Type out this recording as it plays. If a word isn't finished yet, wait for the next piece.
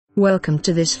Welcome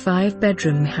to this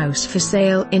 5-bedroom house for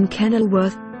sale in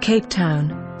Kenilworth, Cape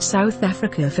Town, South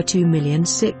Africa for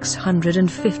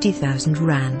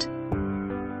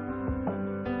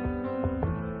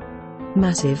R2,650,000.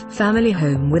 Massive family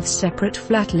home with separate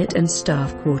flatlet and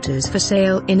staff quarters for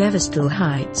sale in Eversdal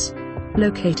Heights.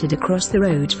 Located across the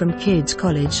road from Kids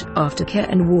College,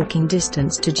 aftercare and walking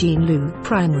distance to Gene Louw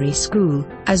Primary School,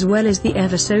 as well as the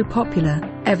ever so popular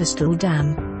Eversdal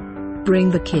Dam.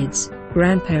 Bring the kids,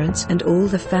 grandparents and all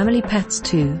the family pets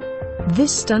too.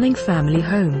 This stunning family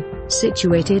home,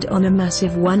 situated on a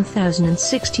massive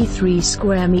 1,063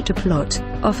 square meter plot,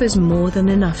 offers more than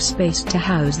enough space to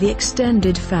house the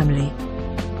extended family.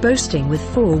 Boasting with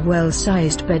 4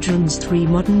 well-sized bedrooms, 3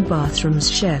 modern bathrooms,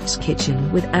 chef's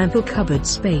kitchen with ample cupboard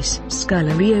space,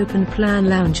 scullery, open plan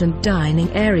lounge and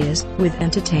dining areas, with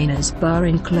entertainers bar,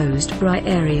 enclosed bra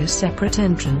area, separate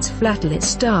entrance, flatlet,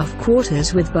 staff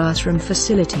quarters with bathroom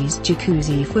facilities,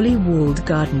 jacuzzi, fully walled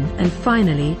garden and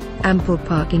finally, ample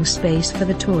parking space for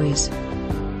the toys.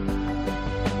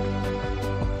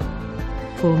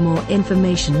 For more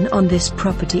information on this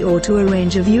property or to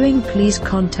arrange a viewing, please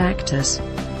contact us.